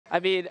I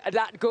mean,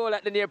 that goal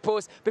at the near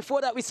post. Before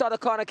that, we saw the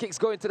corner kicks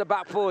going to the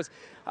back post.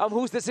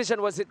 Whose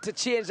decision was it to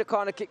change the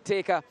corner kick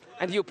taker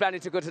and you planning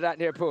to go to that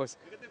near post?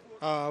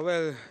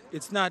 Well,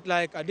 it's not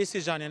like a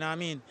decision, you know what I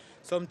mean?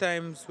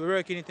 Sometimes we're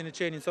working it in the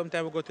training,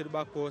 sometimes we go to the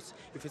back post.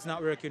 If it's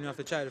not working, you have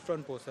to try the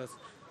front post.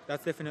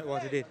 That's definitely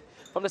what we did.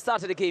 From the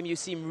start of the game, you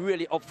seem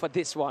really up for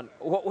this one.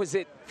 What was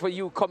it for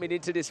you coming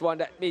into this one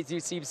that made you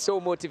seem so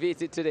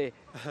motivated today?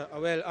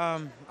 Well,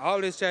 I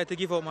always try to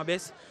give out my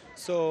best,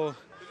 so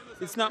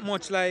it's not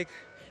much like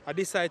I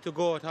decide to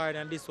go out hard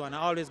and this one.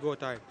 I always go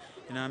out hard,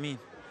 you know what I mean?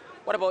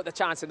 What about the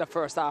chance in the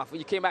first half? When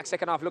you came back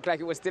second half, looked like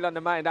it was still on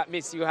the mind, that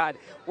miss you had.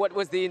 What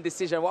was the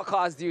indecision? What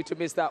caused you to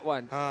miss that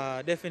one?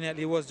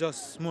 Definitely it was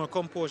just more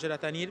composure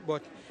that I need,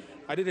 but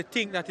I didn't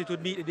think that it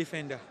would beat the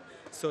defender.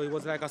 So it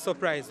was like a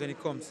surprise when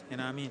it comes, you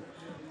know what I mean?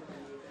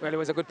 Well, it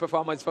was a good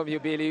performance from you,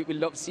 Bailey. We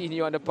love seeing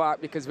you on the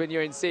park because when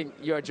you're in sync,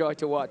 you're a joy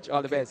to watch.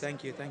 All the best.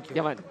 Thank you, thank you.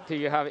 Yeah, man. Here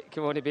you have it.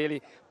 Kimoni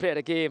Bailey played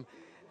a game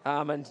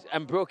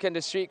and broken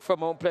the streak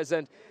from Mount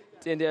Pleasant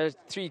in their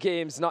 3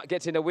 games, not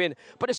getting a win. But